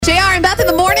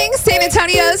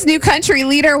new country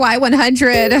leader,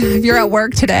 Y100. If you're at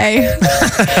work today,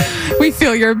 we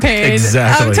feel your pain.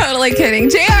 Exactly. I'm totally kidding.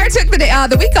 JR took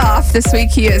the week off this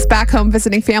week. He is back home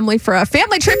visiting family for a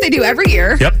family trip they do every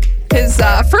year. Yep. His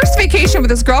first vacation with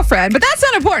his girlfriend, but that's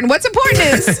not important. What's important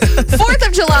is 4th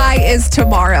of July is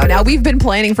tomorrow. Now, we've been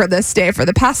planning for this day for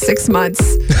the past 6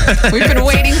 months. We've been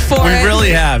waiting for it. We really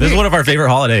have. This is one of our favorite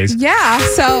holidays. Yeah.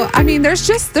 So, I mean, there's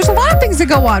a lot of things that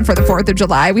go on for the 4th of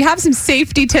July. We have some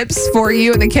safety tips for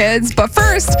you and the kids. But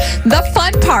first, the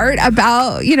fun part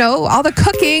about, all the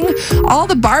cooking, all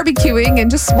the barbecuing, and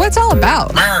just what it's all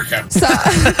about. America. So,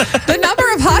 the number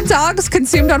of hot dogs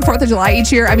consumed on 4th of July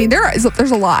each year, I mean, there's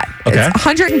a lot. Okay. It's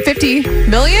 150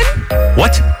 million.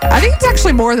 What? I think it's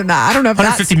actually more than that. I don't know if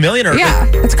 150 million? Or yeah,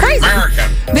 it's crazy. America.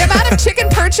 The amount of chicken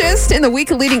purchased in the week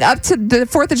leading up to the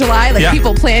 4th of July,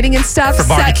 people planning and stuff. For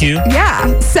barbecue?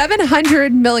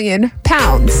 700 million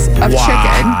pounds of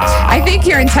chicken. I think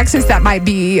here in Texas that might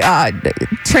be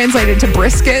translated to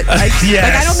brisket.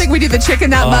 Yes. I don't think we do the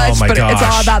chicken that much, my but it's all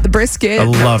gosh. about the brisket. I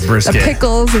love brisket. The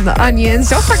pickles and the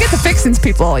onions. Don't forget the fixins,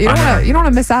 people. You don't want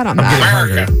to miss out on that.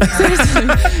 America.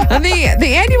 Seriously. And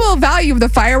the annual value of the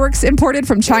fireworks imported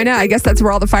from China, I guess that's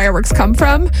where all the fireworks come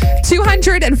from,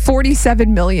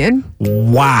 247 million.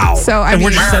 Wow. So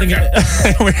we're just setting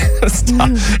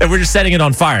it. We're just setting it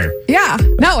on fire. Yeah.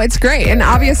 No, it's great. And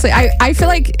obviously, I feel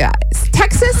like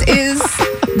Texas is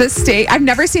the state. I've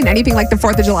never seen anything like the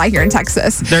 4th of July here in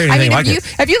Texas. There ain't anything like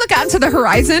it. If you look out into the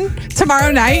horizon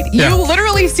tomorrow night, you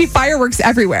literally see fireworks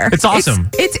everywhere. It's awesome.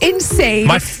 It's insane.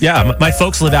 My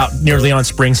folks live out near Leon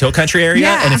Springs Hill Country area.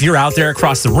 Yeah. And if you're out there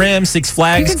across the rim, Six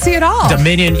Flags, you can see it all.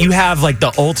 Dominion, you have like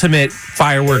the ultimate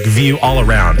firework view all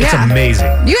around. It's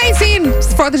amazing. You ain't seen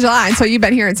 4th of July until you've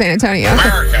been here in San Antonio.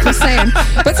 America. Just saying.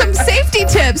 But some safety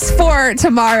tips for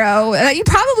tomorrow that you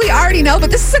probably already know,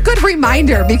 but this is a good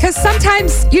reminder because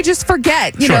sometimes you just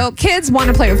forget. Kids want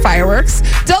to play with fireworks.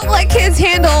 Don't let kids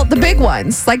handle the big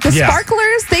ones. Like the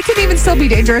sparklers, they can even still be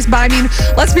dangerous. But I mean,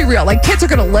 let's be real. Like kids are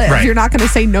going to live. Right. You're not going to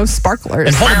say no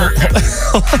sparklers.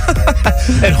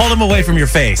 And hold them away from your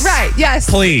face. Right, yes.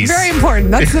 Please. Very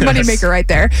important. That's the moneymaker right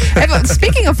there.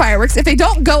 Speaking of fireworks, if they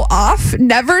don't go off,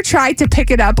 never try to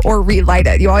pick it up or relight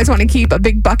it. You always want to keep a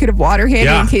big bucket of water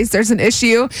handy in case there's an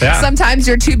issue. Yeah. Sometimes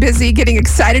you're too busy getting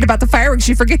excited about the fireworks,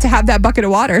 you forget to have that bucket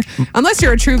of water. Unless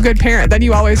you're a true good parent, then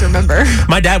you always remember.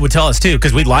 My dad would tell us too,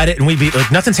 because we'd light it and we'd be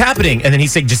like, nothing's happening. And then he'd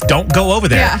say, just don't go over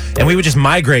there. Yeah. And we would just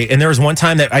migrate. And there was one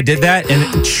time that I did that,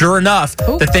 and sure enough,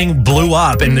 the thing blew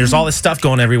up and there's all this stuff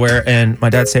going everywhere. And my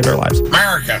dad saved our lives.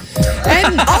 America.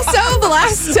 And also, the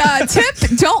last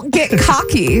tip, don't get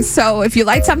cocky. So if you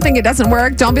light something, it doesn't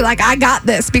work, don't be like, I got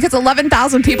this, because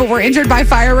 11,000 people were injured by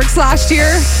fireworks last year.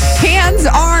 Hands,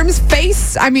 arms,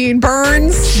 face,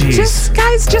 burns. Jeez.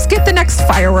 Just get the next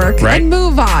firework and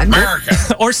move on. America.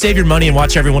 Or save your money and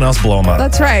watch everyone else blow them up.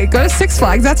 That's right. Go to Six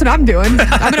Flags. That's what I'm doing.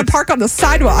 I'm going to park on the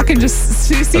sidewalk and just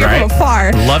see it from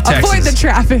afar. Love Texas. Avoid the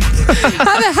traffic.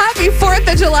 Have a happy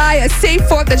 4th of July, a safe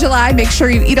 4th of July. Make sure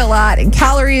you eat a lot, and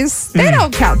calories, they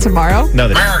don't count tomorrow. No,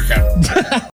 they don't. America.